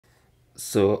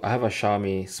So I have a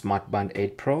Xiaomi Smart Band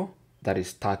 8 Pro that is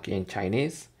stuck in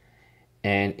Chinese.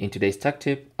 And in today's tech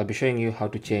tip, I'll be showing you how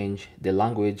to change the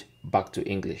language back to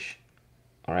English.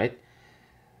 All right.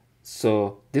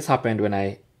 So this happened when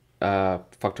I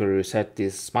factory reset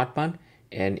this smart band,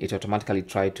 and it automatically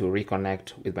tried to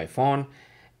reconnect with my phone,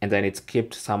 and then it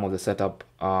skipped some of the setup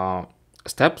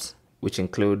steps, which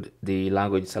include the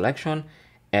language selection,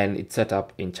 and it's set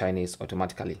up in Chinese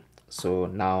automatically. So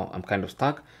now I'm kind of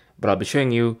stuck, but I'll be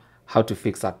showing you how to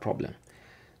fix that problem.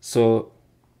 So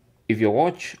if your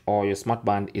watch or your smart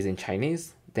band is in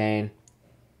Chinese, then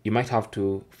you might have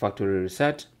to factory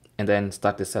reset and then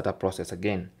start the setup process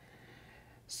again.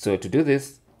 So to do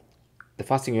this, the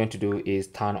first thing you want to do is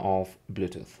turn off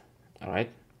Bluetooth. All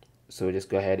right. So just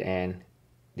go ahead and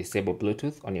disable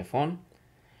Bluetooth on your phone,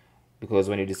 because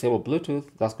when you disable Bluetooth,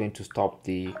 that's going to stop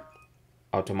the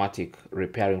automatic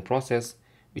repairing process,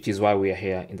 which is why we are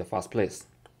here in the first place.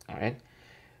 All right.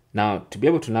 Now, to be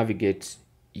able to navigate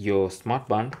your smart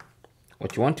band,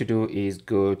 what you want to do is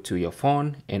go to your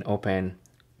phone and open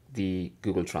the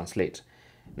Google Translate.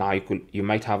 Now you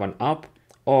might have an app,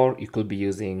 or you could be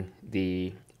using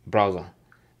the browser.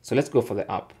 So let's go for the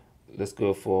app. Let's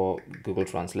go for Google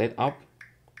Translate app.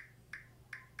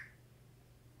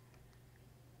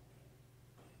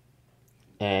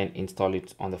 And install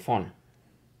it on the phone.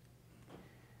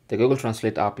 The Google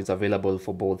Translate app is available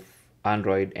for both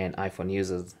Android and iPhone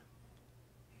users.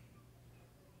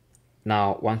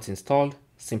 Now, once installed,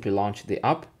 simply launch the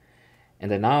app, and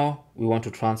then now we want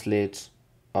to translate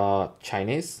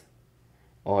Chinese,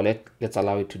 or let's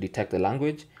allow it to detect the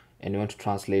language, and we want to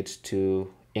translate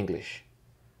to English.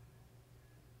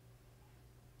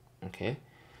 Okay,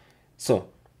 so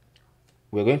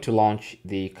we're going to launch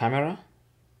the camera,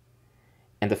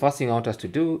 and the first thing I want us to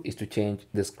do is to change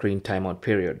the screen timeout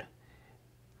period.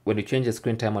 When you change the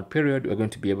screen timeout period, we're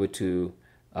going to be able to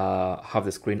have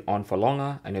the screen on for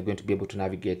longer, and you're going to be able to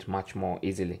navigate much more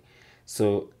easily.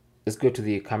 So let's go to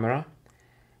the camera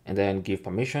and then give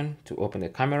permission to open the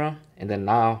camera, and then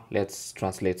now let's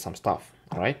translate some stuff.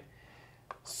 All right,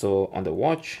 so on the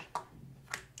watch,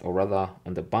 or rather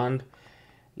on the band,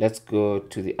 let's go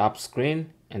to the app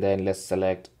screen, and then let's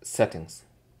select settings.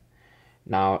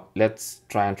 Now let's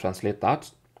try and translate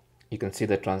that. You can see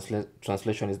the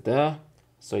translation is there.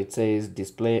 So it says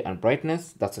display and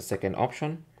brightness. That's the second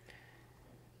option.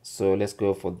 So let's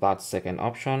go for that second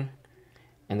option.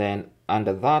 And then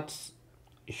under that,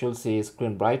 you should see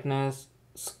screen brightness,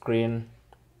 screen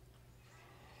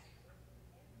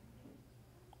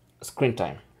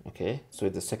time. Okay, so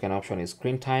the second option is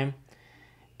screen time.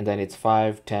 And then it's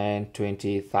 5, 10,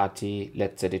 20, 30.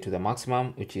 Let's set it to the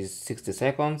maximum, which is 60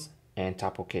 seconds, and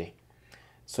tap OK.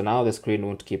 So now the screen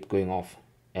won't keep going off,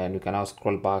 and we can now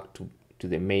scroll back to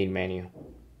the main menu.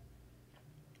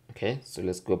 Okay, so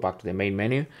let's go back to the main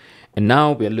menu, and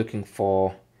now we're looking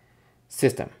for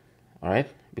system. All right,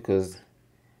 because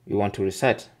we want to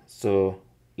reset. So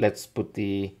let's put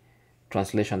the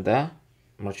translation there.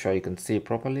 I'm not sure you can see it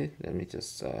properly. Let me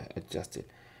just adjust it.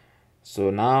 So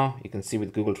now you can see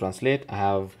with Google Translate, I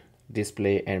have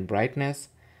display and brightness,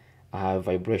 I have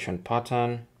vibration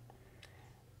pattern,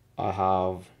 I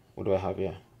have, what do I have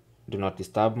here? Do not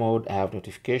disturb mode, I have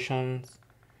notifications.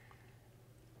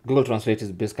 Google Translate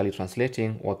is basically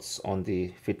translating what's on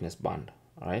the fitness band.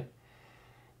 All right,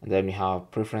 and then we have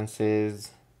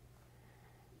preferences.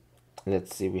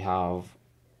 Let's see, we have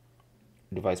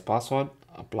device password,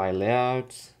 apply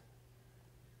layouts,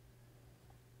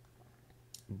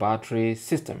 battery,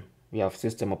 system. We have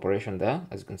system operation there,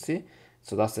 as you can see.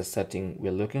 So that's the setting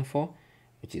we're looking for,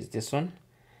 which is this one.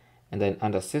 And then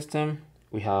under system,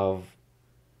 we have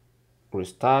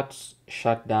restart,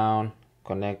 shutdown,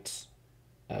 connect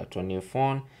to a new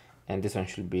phone, and this one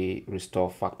should be restore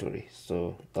factory.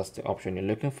 So that's the option you're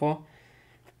looking for.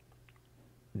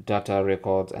 Data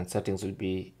records and settings will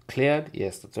be cleared.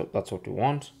 Yes, that's what we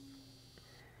want.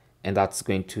 And that's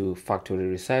going to factory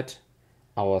reset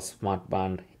our Smart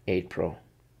Band 8 Pro.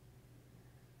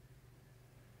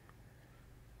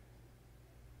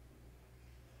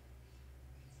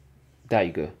 There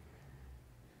you go.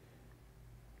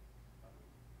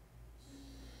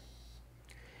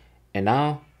 And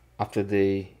now after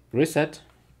the reset,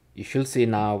 you should see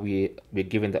now we're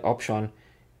given the option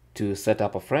to set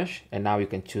up afresh, and now you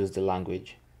can choose the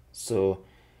language. So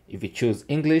if you choose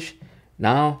English,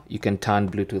 now you can turn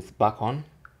Bluetooth back on,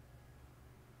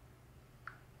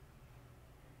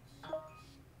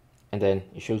 and then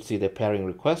you should see the pairing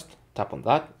request. Tap on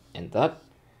that, and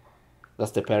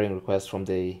that's the pairing request from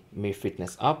the Mi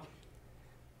Fitness app.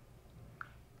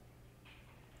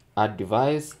 Add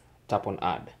device, tap on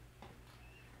add.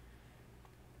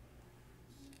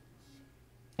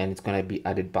 and it's going to be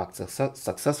added back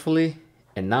successfully.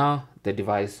 And now the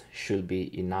device should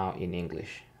be now in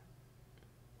English.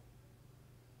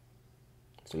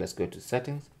 So let's go to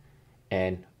settings,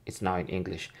 and it's now in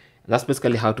English. That's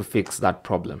basically how to fix that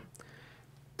problem.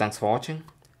 Thanks for watching.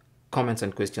 Comments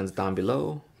and questions down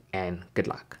below, and good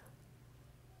luck.